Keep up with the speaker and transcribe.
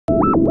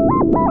The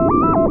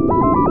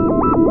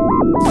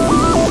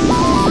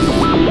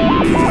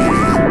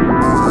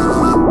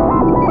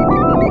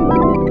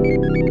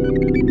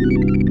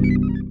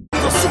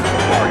Super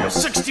Mario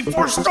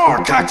 64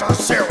 Starcatchers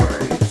Series!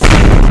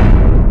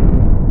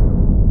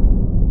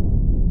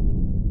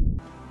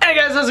 Hey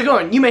guys, how's it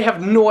going? You may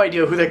have no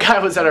idea who that guy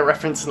was that I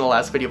referenced in the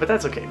last video, but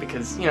that's okay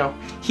because, you know,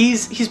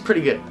 he's pretty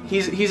good.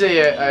 He's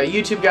a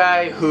YouTube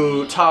guy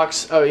who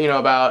talks, you know,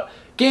 about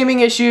gaming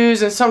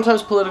issues and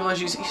sometimes political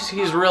issues.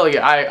 He's really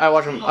good. I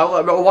watch him. I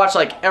watch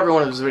like every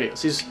one of his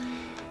videos.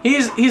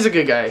 He's a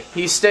good guy.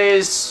 He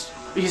stays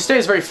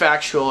very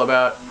factual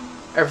about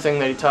everything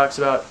that he talks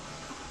about.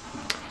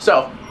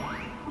 So,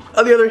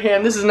 on the other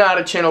hand, this is not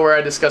a channel where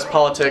I discuss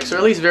politics, or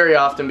at least very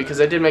often, because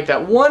I did make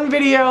that one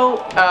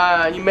video.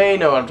 You may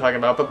know what I'm talking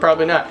about, but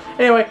probably not.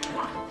 Anyway,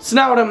 it's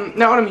not what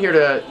I'm here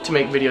to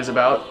make videos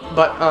about.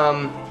 But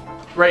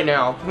right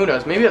now, who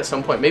knows? Maybe at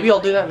some point, maybe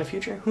I'll do that in the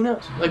future. Who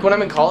knows? Like when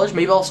I'm in college,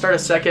 maybe I'll start a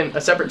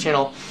separate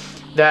channel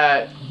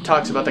that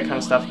talks about that kind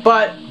of stuff.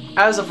 But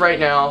as of right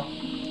now,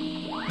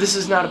 this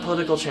is not a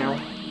political channel.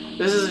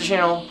 This is a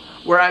channel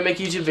where I make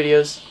YouTube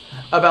videos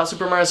about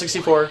Super Mario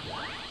 64,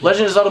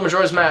 Legend of Zelda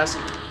Majora's Mask,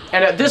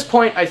 and at this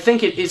point, I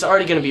think it is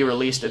already going to be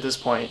released at this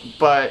point,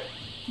 but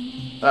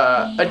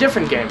a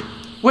different game,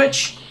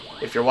 which,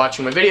 if you're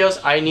watching my videos,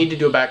 I need to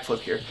do a backflip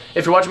here.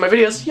 If you're watching my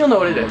videos, you'll know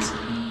what it is.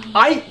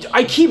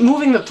 I keep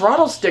moving the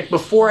throttle stick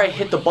before I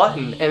hit the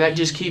button, and that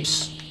just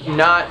keeps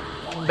not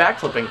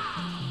backflipping.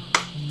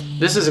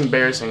 This is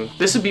embarrassing.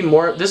 This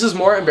is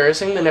more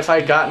embarrassing than if I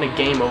had gotten a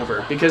game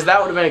over, because that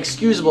would have been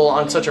excusable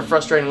on such a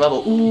frustrating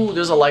level. Ooh,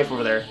 there's a life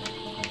over there.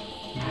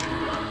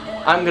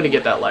 I'm gonna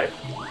get that life.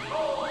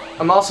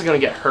 I'm also gonna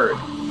get hurt,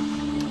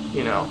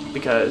 you know,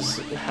 because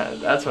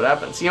that's what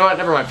happens. You know what?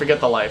 Never mind. Forget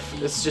the life.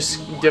 It's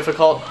just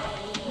difficult.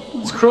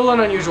 It's cruel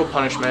and unusual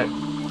punishment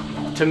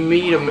for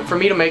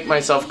me to make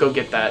myself go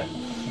get that,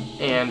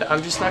 and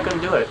I'm just not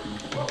gonna do it.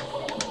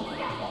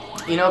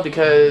 You know,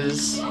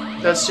 because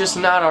that's just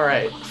not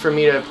alright for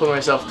me to put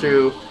myself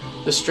through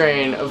the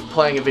strain of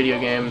playing a video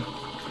game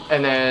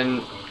and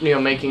then, you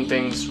know, making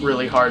things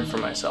really hard for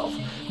myself.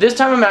 This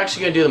time I'm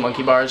actually going to do the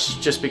monkey bars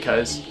just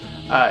because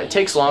it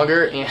takes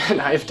longer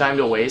and I have time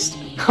to waste.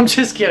 I'm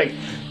just kidding.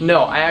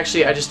 No, I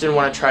just didn't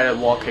want to try to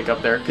wall kick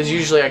up there because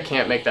usually I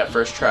can't make that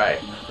first try.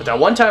 But that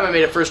one time I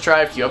made it first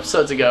try a few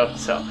episodes ago,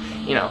 so,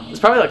 you know, it was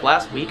probably like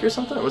last week or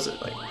something, or was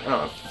it like, I don't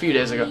know, a few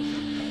days ago.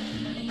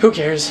 Who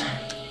cares?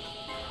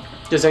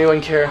 Does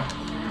anyone care?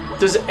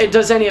 Does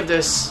any of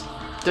this,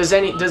 does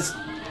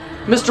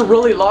Mr.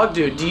 Rolly Log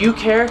Dude, do you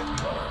care?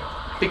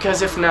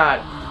 Because if not,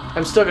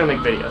 I'm still gonna make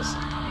videos.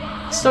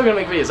 Still gonna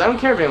make videos. I don't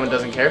care if anyone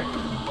doesn't care.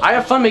 I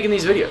have fun making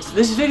these videos.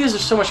 These videos are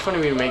so much fun for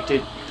me to make,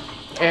 dude.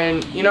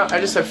 And you know,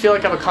 I feel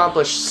like I've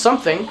accomplished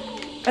something,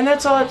 and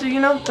that's all I do. You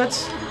know,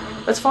 that's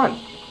fun.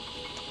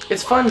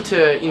 It's fun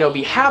to, you know,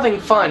 be having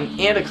fun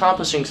and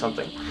accomplishing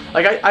something.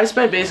 Like I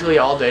spent basically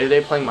all day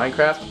today playing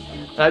Minecraft,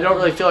 and I don't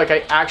really feel like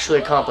I actually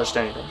accomplished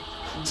anything.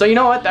 So you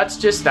know what?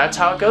 That's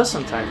how it goes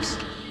sometimes.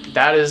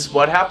 That is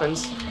what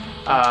happens.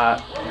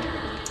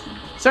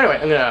 So anyway,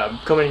 I'm gonna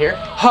come in here.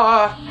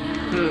 Ha!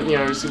 You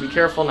know, just be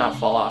careful, not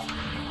fall off.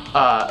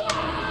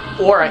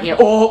 You know,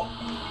 oh!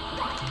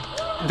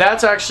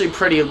 That's actually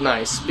pretty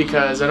nice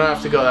because I don't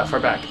have to go that far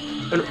back.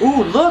 And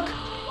ooh, look!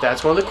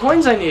 That's one of the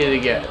coins I needed to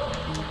get.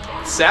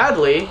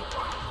 Sadly,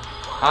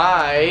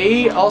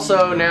 I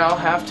also now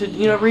have to,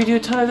 you know, redo a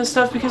ton of this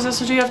stuff because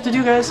that's what you have to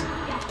do, guys.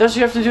 That's what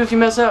you have to do if you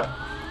mess up.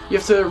 You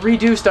have to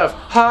redo stuff.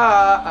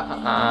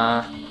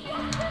 Ha!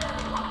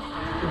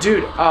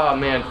 Dude, oh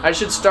man, I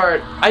should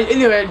start.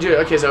 Anyway, dude,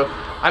 okay, so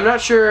I'm not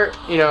sure,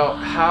 you know,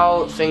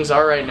 how things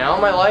are right now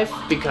in my life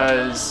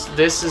because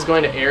this is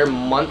going to air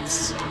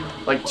months,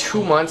 like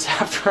 2 months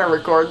after I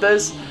record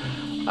this.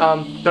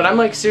 But I'm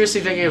like seriously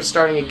thinking of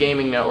starting a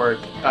gaming network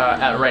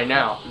right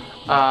now.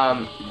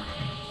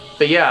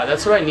 But yeah,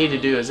 that's what I need to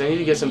do is I need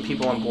to get some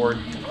people on board.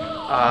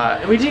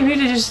 And we do need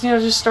to just, you know,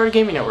 just start a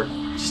gaming network.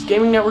 Just a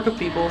gaming network of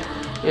people.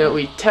 You know,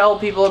 we tell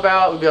people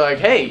about, we'd be like,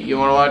 hey, you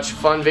want to watch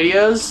fun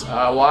videos?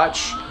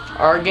 Watch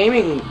our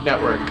gaming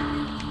network.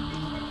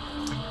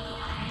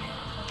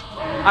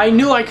 I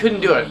knew I couldn't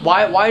do it.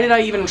 Why did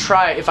I even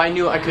try if I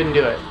knew I couldn't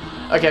do it?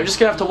 Okay, I'm just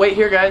gonna have to wait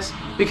here, guys,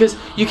 because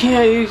you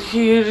can't,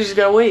 you just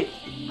gotta wait.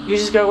 You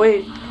just gotta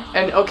wait.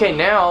 And okay,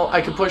 now I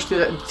can push through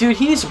that. Dude,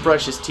 he needs to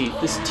brush his teeth.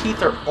 His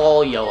teeth are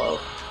all yellow.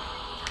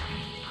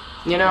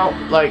 You know,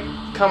 like,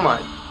 come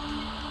on.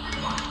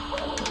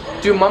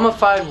 Do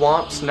mummified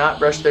womps not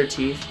brush their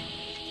teeth?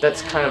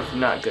 That's kind of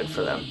not good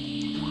for them.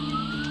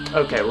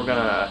 Okay, we're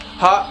gonna...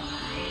 Ha!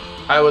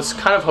 I was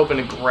kind of hoping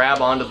to grab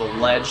onto the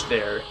ledge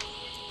there.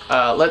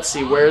 Let's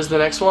see, where's the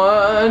next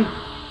one?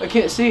 I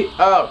can't see.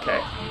 Oh, okay.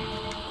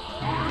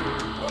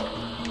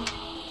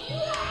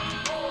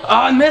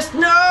 Oh, I missed!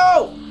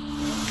 No!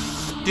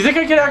 Do you think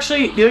I could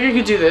actually... Do you think I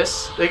could do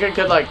this? Do you think I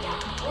could, like...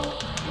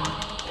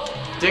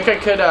 Do you think I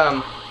could,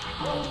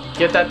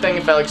 get that thing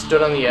if I, like,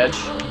 stood on the edge?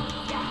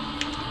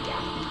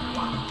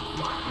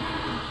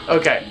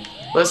 Okay,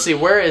 let's see,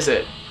 where is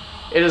it?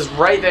 It is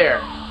right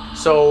there.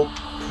 So,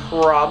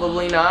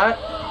 Probably not.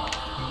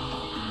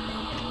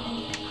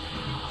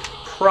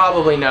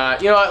 Probably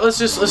not. You know what? Let's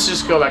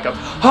just go back up.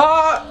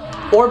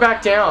 Ha! Or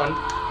back down.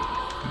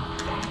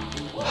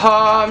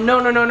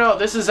 No.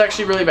 This is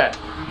actually really bad.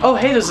 Oh,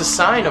 hey, there's a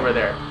sign over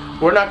there.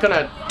 We're not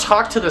gonna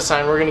talk to the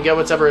sign. We're gonna get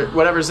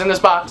whatever's in this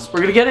box. We're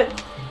gonna get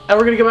it, and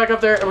we're gonna go back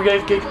up there, and we're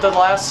gonna get the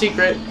last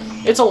secret.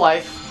 It's a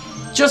life,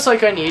 just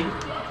like I need.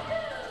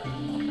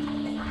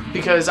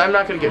 Because I'm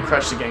not gonna get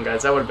crushed again,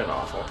 guys. That would have been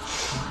awful.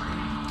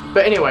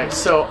 But anyway,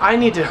 so I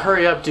need to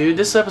hurry up, dude.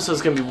 This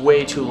episode's gonna be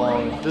way too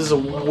long. This is a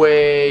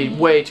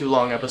way too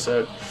long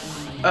episode.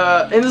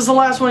 And this is the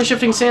last one in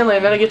Shifting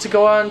Sandland. Then I get to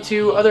go on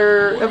to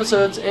other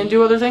episodes and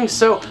do other things.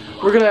 So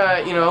we're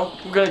gonna,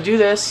 we're gonna do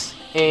this,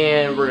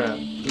 and we're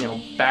gonna,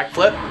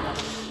 backflip,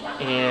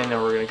 and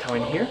then we're gonna come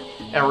in here,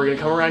 and we're gonna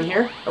come around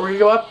here, and we're gonna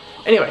go up.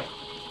 Anyway,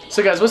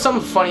 so guys, what's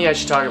something funny I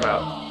should talk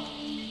about?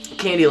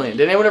 Candyland.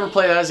 Did anyone ever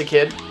play that as a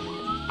kid?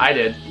 I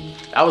did.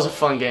 That was a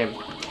fun game.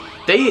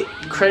 They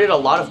created a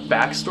lot of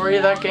backstory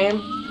of that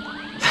game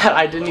that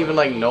I didn't even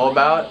know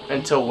about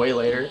until way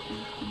later.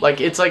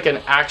 It's like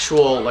an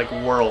actual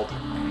world,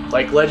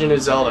 like Legend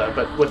of Zelda,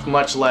 but with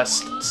much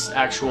less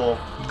actual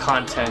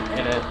content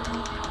in it.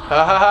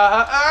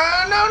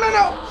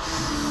 No.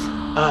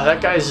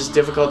 That guy is just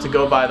difficult to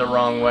go by the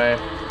wrong way.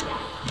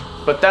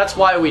 But that's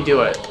why we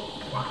do it.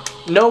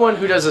 No one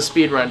who does a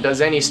speedrun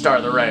does any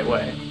star the right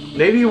way.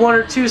 Maybe 1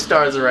 or 2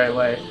 stars the right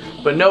way,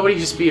 but nobody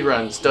who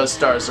speedruns does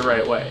stars the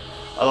right way.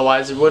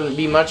 Otherwise, it wouldn't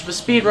be much of a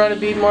speedrun, it'd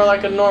be more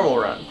like a normal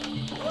run.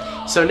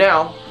 So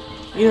now,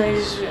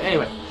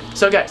 anyway.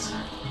 So guys,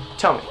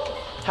 tell me,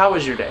 how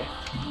was your day?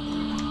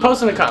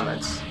 Post in the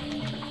comments.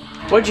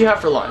 What'd you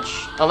have for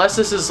lunch? Unless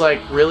this is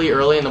really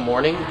early in the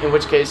morning, in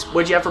which case,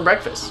 what'd you have for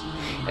breakfast?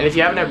 And if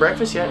you haven't had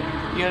breakfast yet,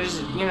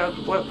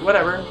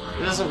 whatever.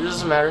 It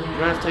doesn't matter. You don't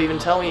have to even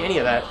tell me any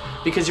of that,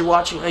 because you're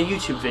watching a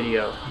YouTube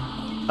video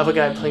of a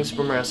guy playing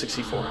Super Mario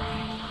 64.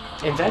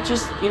 And that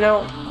just,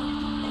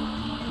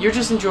 you're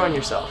just enjoying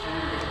yourself.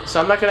 So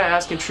I'm not gonna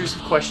ask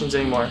intrusive questions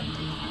anymore.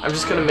 I'm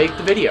just gonna make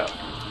the video.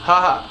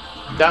 Haha.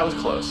 That was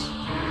close.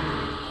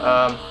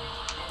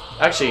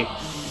 Actually,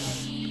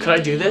 could I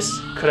do this?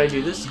 Could I,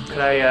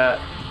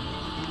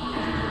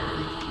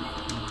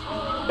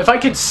 if I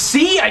could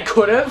see, I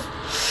could have.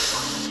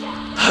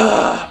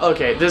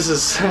 Okay, this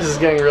is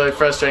getting really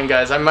frustrating,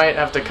 guys. I might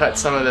have to cut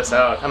some of this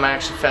out. I might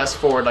actually fast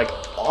forward,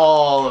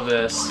 all of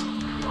this.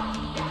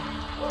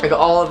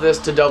 All of this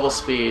to double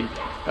speed.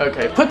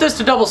 Okay, put this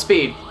to double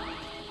speed.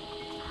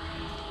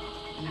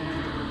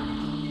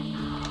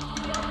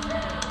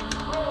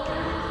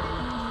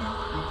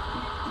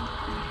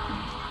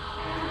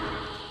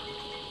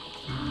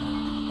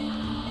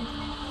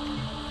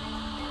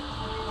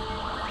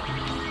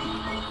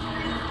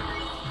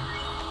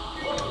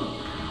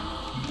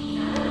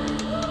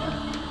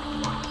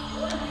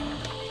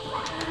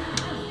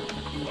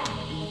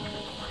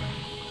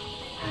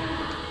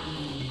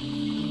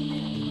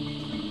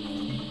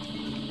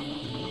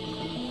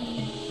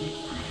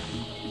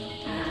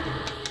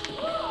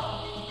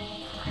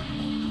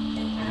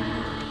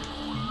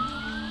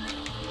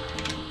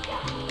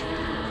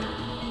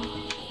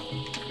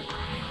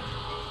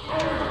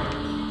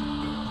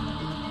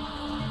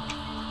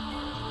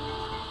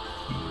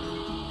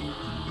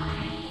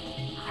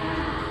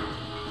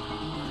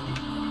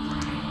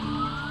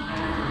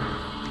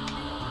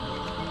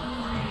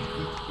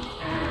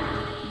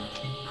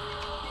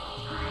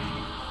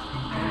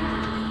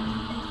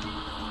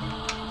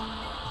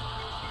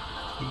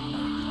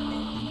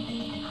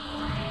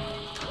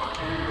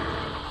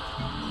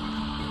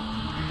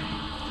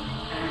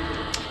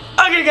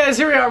 Okay guys,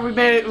 here we are, we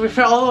made it, we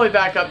fell all the way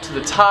back up to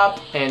the top,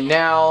 and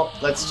now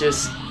let's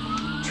just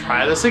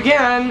try this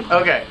again.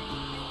 Okay.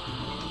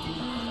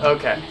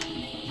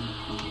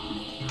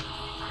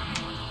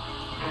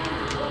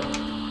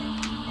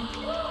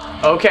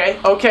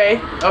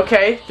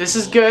 Okay, this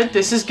is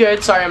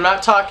good, sorry I'm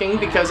not talking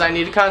because I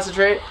need to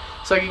concentrate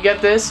so I can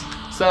get this,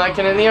 so I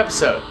can end the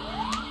episode.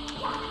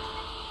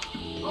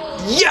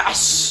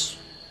 Yes!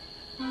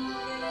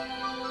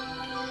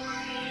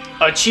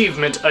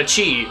 Achievement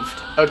achieved.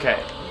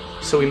 Okay,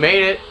 so we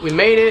made it.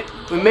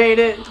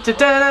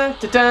 Da-da-da,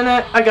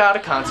 da-da-da. I gotta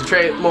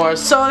concentrate more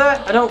so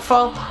that I don't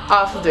fall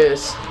off of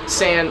this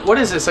sand. What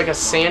is this, like a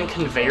sand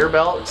conveyor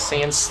belt?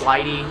 Sand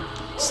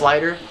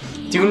slider?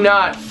 Do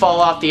not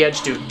fall off the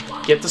edge, dude.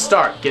 Get the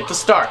start.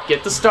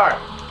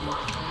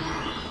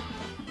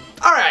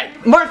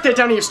 Alright, mark that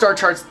down in your star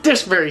charts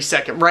this very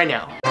second, right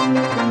now.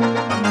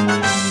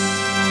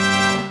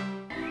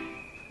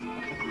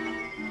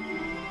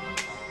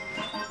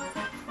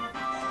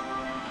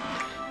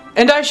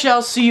 And I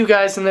shall see you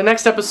guys in the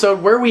next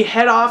episode where we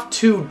head off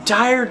to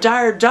Dire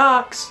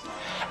Docks.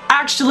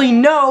 Actually,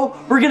 no,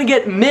 we're gonna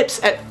get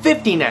MIPS at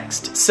 50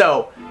 next,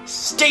 so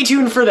stay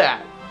tuned for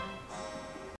that.